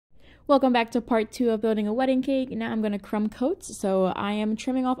Welcome back to part 2 of building a wedding cake. Now I'm going to crumb coat. So I am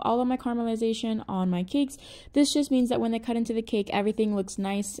trimming off all of my caramelization on my cakes. This just means that when they cut into the cake, everything looks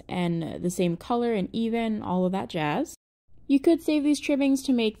nice and the same color and even, all of that jazz. You could save these trimmings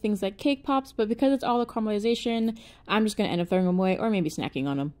to make things like cake pops, but because it's all the caramelization, I'm just going to end up throwing them away or maybe snacking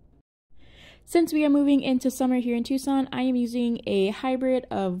on them. Since we are moving into summer here in Tucson, I am using a hybrid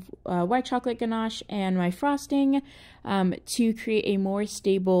of white chocolate ganache and my frosting to create a more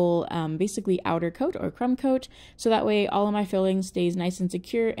stable, basically outer coat or crumb coat, so that way all of my filling stays nice and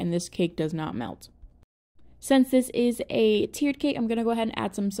secure and this cake does not melt. Since this is a tiered cake, I'm going to go ahead and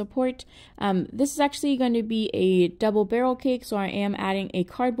add some support. This is actually going to be a double barrel cake, so I am adding a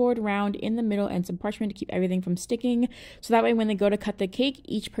cardboard round in the middle and some parchment to keep everything from sticking. So that way when they go to cut the cake,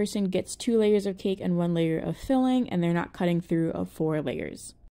 each person gets 2 layers of cake and 1 layer of filling, and they're not cutting through 4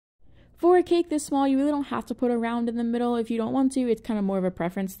 layers. For a cake this small, you really don't have to put a round in the middle if you don't want to. It's kind of more of a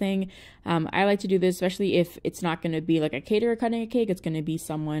preference thing. I like to do this, especially if it's not going to be like a caterer cutting a cake. It's going to be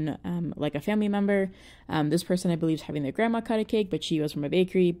someone like a family member. This person, I believe, is having their grandma cut a cake, but she was from a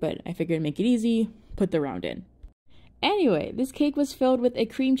bakery. But I figured make it easy, put the round in. Anyway, this cake was filled with a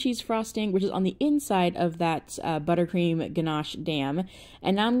cream cheese frosting, which is on the inside of that buttercream ganache dam.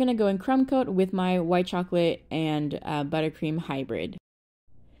 And now I'm going to go and crumb coat with my white chocolate and buttercream hybrid.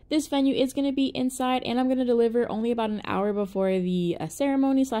 This venue is going to be inside, and I'm going to deliver only about an hour before the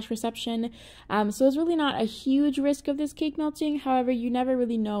ceremony/reception. So it's really not a huge risk of this cake melting. However, you never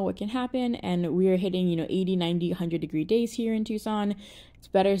really know what can happen, and we are hitting, 80, 90, 100 degree days here in Tucson. It's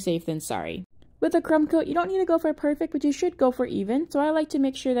better safe than sorry. With a crumb coat, you don't need to go for perfect, but you should go for even. So I like to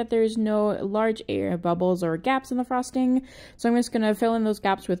make sure that there's no large air bubbles or gaps in the frosting. So I'm just going to fill in those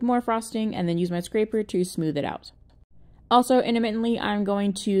gaps with more frosting and then use my scraper to smooth it out. Also, intermittently, I'm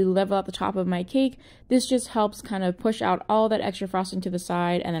going to level out the top of my cake. This just helps kind of push out all that extra frosting to the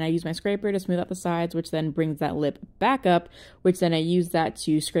side, and then I use my scraper to smooth out the sides, which then brings that lip back up, which then I use that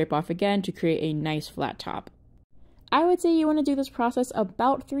to scrape off again to create a nice flat top. I would say you want to do this process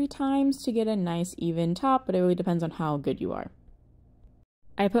about 3 times to get a nice even top, but it really depends on how good you are.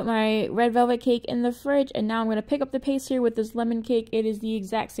 I put my red velvet cake in the fridge, and now I'm going to pick up the pace here with this lemon cake. It is the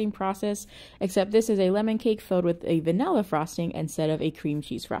exact same process, except this is a lemon cake filled with a vanilla frosting instead of a cream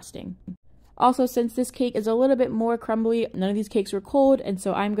cheese frosting. Also, since this cake is a little bit more crumbly, none of these cakes were cold, and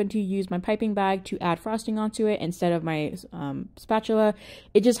so I'm going to use my piping bag to add frosting onto it instead of my spatula.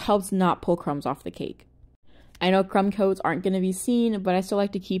 It just helps not pull crumbs off the cake. I know crumb coats aren't going to be seen, but I still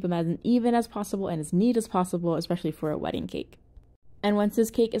like to keep them as even as possible and as neat as possible, especially for a wedding cake. And once this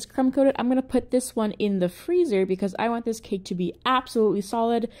cake is crumb coated, I'm going to put this one in the freezer because I want this cake to be absolutely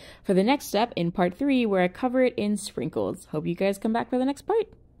solid for the next step in part 3 where I cover it in sprinkles. Hope you guys come back for the next part.